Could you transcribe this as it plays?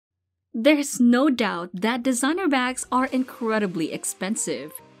There's no doubt that designer bags are incredibly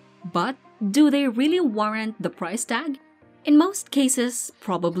expensive. But do they really warrant the price tag? In most cases,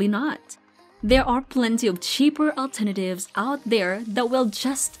 probably not. There are plenty of cheaper alternatives out there that will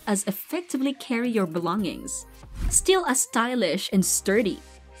just as effectively carry your belongings. Still as stylish and sturdy.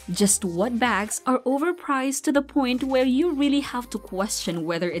 Just what bags are overpriced to the point where you really have to question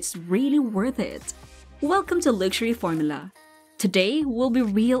whether it's really worth it? Welcome to Luxury Formula. Today, we'll be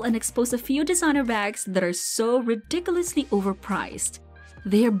real and expose a few designer bags that are so ridiculously overpriced.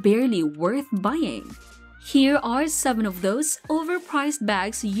 They are barely worth buying. Here are 7 of those overpriced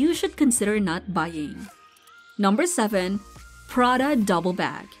bags you should consider not buying. Number 7. Prada Double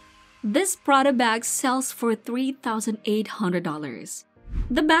Bag. This Prada bag sells for $3,800.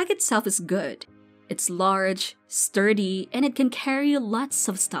 The bag itself is good. It's large, sturdy, and it can carry lots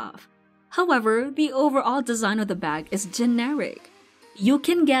of stuff. However, the overall design of the bag is generic. You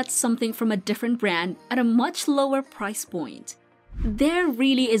can get something from a different brand at a much lower price point. There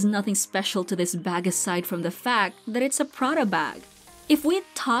really is nothing special to this bag aside from the fact that it's a Prada bag. If we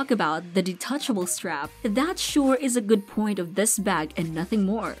talk about the detachable strap, that sure is a good point of this bag and nothing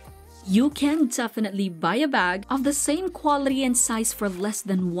more. You can definitely buy a bag of the same quality and size for less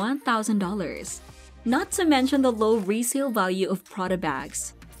than $1,000. Not to mention the low resale value of Prada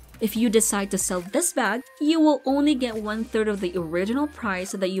bags. If you decide to sell this bag, you will only get 1/3 of the original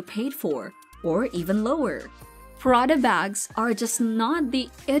price that you paid for, or even lower. Prada bags are just not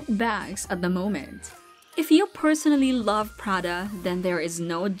the it bags at the moment. If you personally love Prada, then there is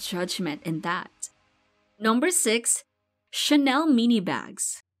no judgment in that. Number 6. Chanel Mini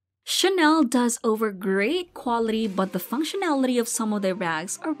Bags. Chanel does offer great quality, but the functionality of some of their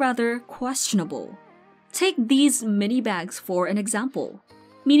bags are rather questionable. Take these mini bags for an example.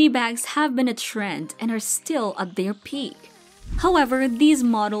 Mini bags have been a trend and are still at their peak. However, these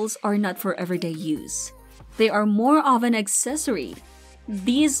models are not for everyday use. They are more of an accessory.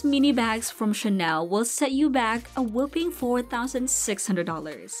 These mini bags from Chanel will set you back a whopping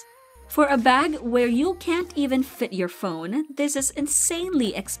 $4,600. For a bag where you can't even fit your phone, this is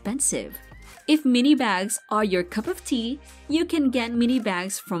insanely expensive. If mini bags are your cup of tea, you can get mini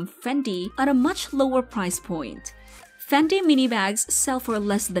bags from Fendi at a much lower price point. Fendi mini bags sell for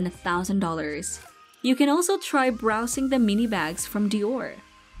less than $1,000. You can also try browsing the mini bags from Dior.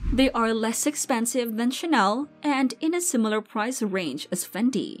 They are less expensive than Chanel and in a similar price range as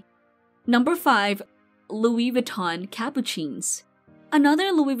Fendi. Number 5. Louis Vuitton Capuchins.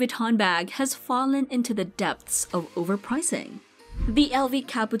 Another Louis Vuitton bag has fallen into the depths of overpricing. The LV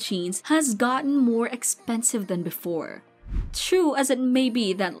Capuchins has gotten more expensive than before. True as it may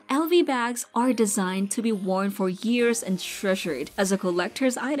be that LV bags are designed to be worn for years and treasured as a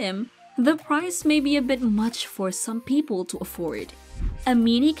collector's item, the price may be a bit much for some people to afford. A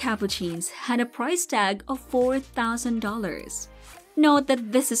mini Capuchins had a price tag of $4,000. Note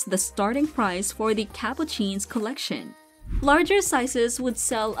that this is the starting price for the Capuchins collection. Larger sizes would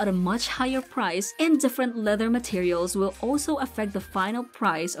sell at a much higher price, and different leather materials will also affect the final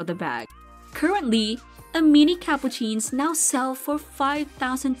price of the bag. Currently, a mini Capuchins now sell for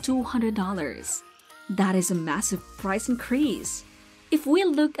 $5,200. That is a massive price increase. If we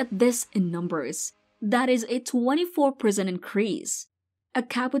look at this in numbers, that is a 24% increase. A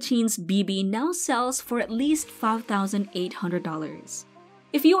Capuchins BB now sells for at least $5,800.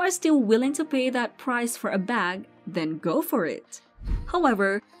 If you are still willing to pay that price for a bag, then go for it.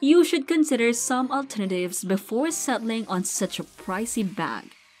 However, you should consider some alternatives before settling on such a pricey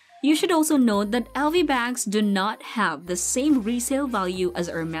bag. You should also note that LV bags do not have the same resale value as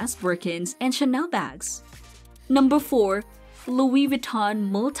Hermes Birkins and Chanel bags. Number 4. Louis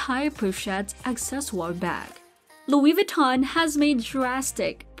Vuitton Multi-Pochette Accessoire Bag. Louis Vuitton has made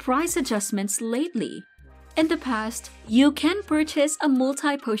drastic price adjustments lately. In the past, you can purchase a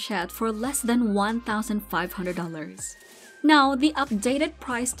multi-pochette for less than $1,500. Now, the updated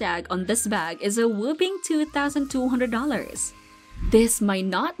price tag on this bag is a whopping $2,200. This might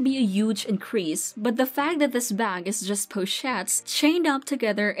not be a huge increase, but the fact that this bag is just pochettes chained up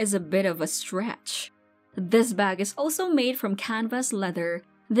together is a bit of a stretch. This bag is also made from canvas leather,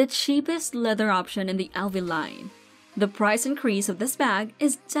 the cheapest leather option in the LV line. The price increase of this bag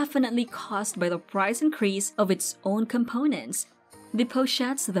is definitely caused by the price increase of its own components, the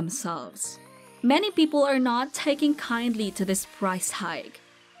pochettes themselves. Many people are not taking kindly to this price hike.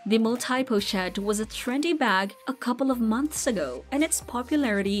 The multi-pochette was a trendy bag a couple of months ago, and its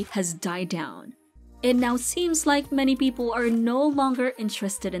popularity has died down. It now seems like many people are no longer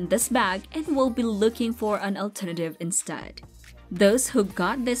interested in this bag and will be looking for an alternative instead. Those who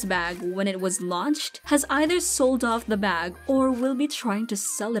got this bag when it was launched has either sold off the bag or will be trying to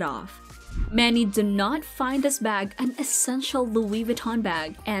sell it off. Many do not find this bag an essential Louis Vuitton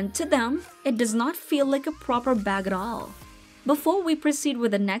bag, and to them, it does not feel like a proper bag at all. Before we proceed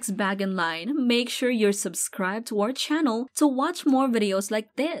with the next bag in line, make sure you're subscribed to our channel to watch more videos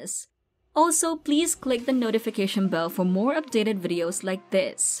like this. Also, please click the notification bell for more updated videos like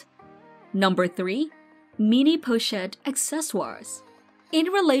this. Number 3. Mini Pochette Accessoires. In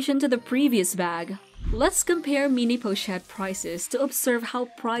relation to the previous bag, let's compare mini pochette prices to observe how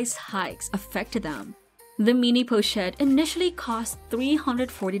price hikes affected them. The mini pochette initially cost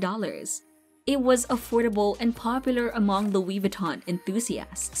 $340. It was affordable and popular among Louis Vuitton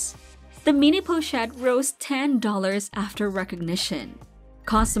enthusiasts. The mini pochette rose $10 after recognition.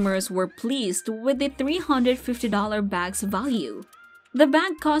 Customers were pleased with the $350 bag's value. The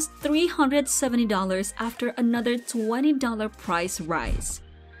bag cost $370 after another $20 price rise.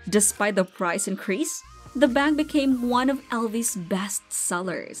 Despite the price increase, the bag became one of LV's best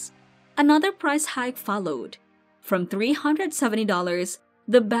sellers. Another price hike followed. From $370,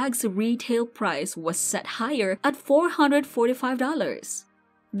 the bag's retail price was set higher at $445.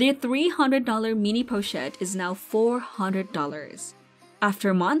 The $300 mini pochette is now $400.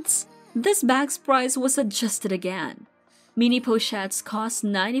 After months, this bag's price was adjusted again. Mini pochettes cost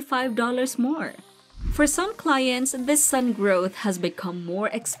 $95 more. For some clients, this sudden growth has become more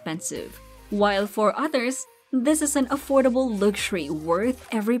expensive, while for others, this is an affordable luxury worth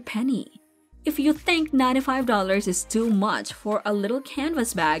every penny. If you think $95 is too much for a little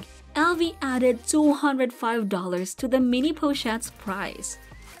canvas bag, LV added $205 to the mini pochette's price.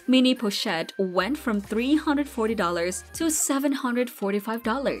 Mini pochette went from $340 to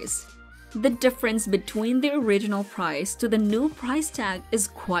 $745. The difference between the original price to the new price tag is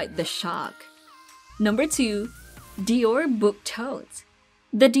quite the shock. Number 2. Dior Book Tote.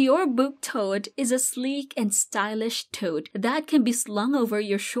 The Dior Book Tote is a sleek and stylish tote that can be slung over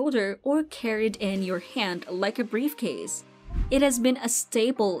your shoulder or carried in your hand like a briefcase. It has been a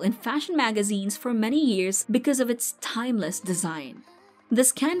staple in fashion magazines for many years because of its timeless design.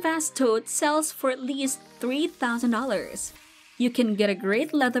 This canvas tote sells for at least $3,000. You can get a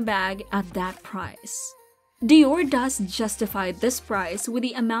great leather bag at that price. Dior does justify this price with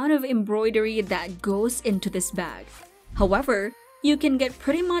the amount of embroidery that goes into this bag. However, you can get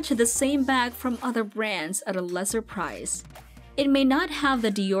pretty much the same bag from other brands at a lesser price. It may not have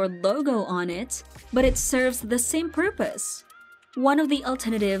the Dior logo on it, but it serves the same purpose. One of the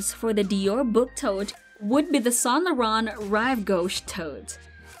alternatives for the Dior Book Tote would be the Saint Laurent Rive Gauche Tote.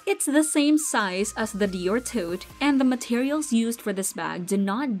 It's the same size as the Dior tote, and the materials used for this bag do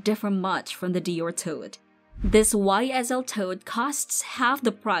not differ much from the Dior tote. This YSL tote costs half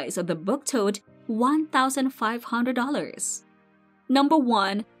the price of the book tote, $1,500. Number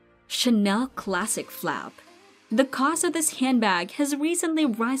 1. Chanel Classic Flap. The cost of this handbag has recently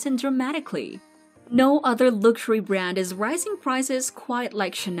risen dramatically. No other luxury brand is rising prices quite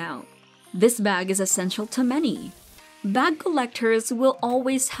like Chanel. This bag is essential to many. Bag collectors will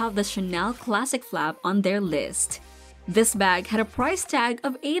always have the Chanel Classic Flap on their list. This bag had a price tag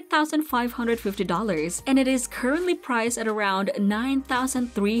of $8,550 and it is currently priced at around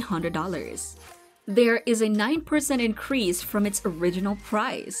 $9,300. There is a 9% increase from its original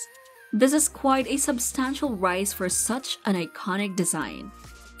price. This is quite a substantial rise for such an iconic design.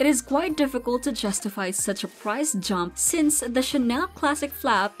 It is quite difficult to justify such a price jump since the Chanel Classic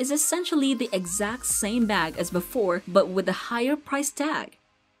Flap is essentially the exact same bag as before but with a higher price tag.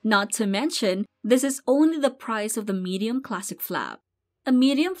 Not to mention, this is only the price of the medium Classic Flap. A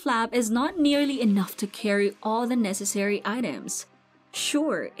medium flap is not nearly enough to carry all the necessary items.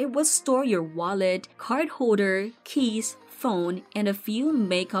 Sure, it will store your wallet, card holder, keys, phone, and a few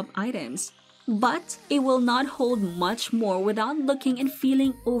makeup items, but it will not hold much more without looking and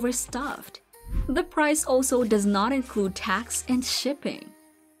feeling overstuffed. The price also does not include tax and shipping.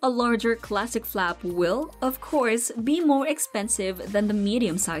 A larger Classic Flap will, of course, be more expensive than the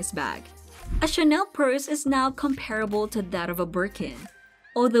medium-sized bag. A Chanel purse is now comparable to that of a Birkin.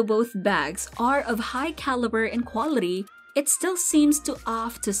 Although both bags are of high caliber and quality, it still seems too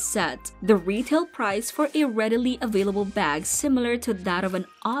off to set the retail price for a readily available bag similar to that of an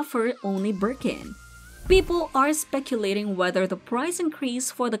offer-only Birkin. People are speculating whether the price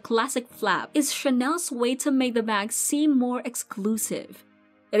increase for the Classic Flap is Chanel's way to make the bag seem more exclusive.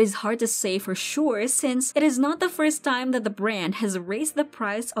 It is hard to say for sure since it is not the first time that the brand has raised the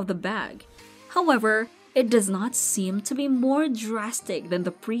price of the bag. However, it does not seem to be more drastic than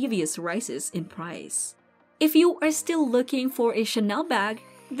the previous rises in price. If you are still looking for a Chanel bag,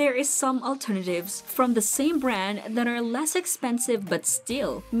 there is some alternatives from the same brand that are less expensive but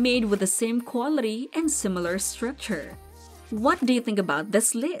still made with the same quality and similar structure. What do you think about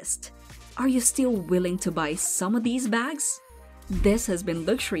this list? Are you still willing to buy some of these bags? This has been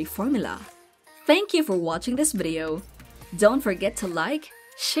Luxury Formula. Thank you for watching this video. Don't forget to like,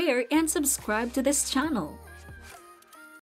 share, and subscribe to this channel.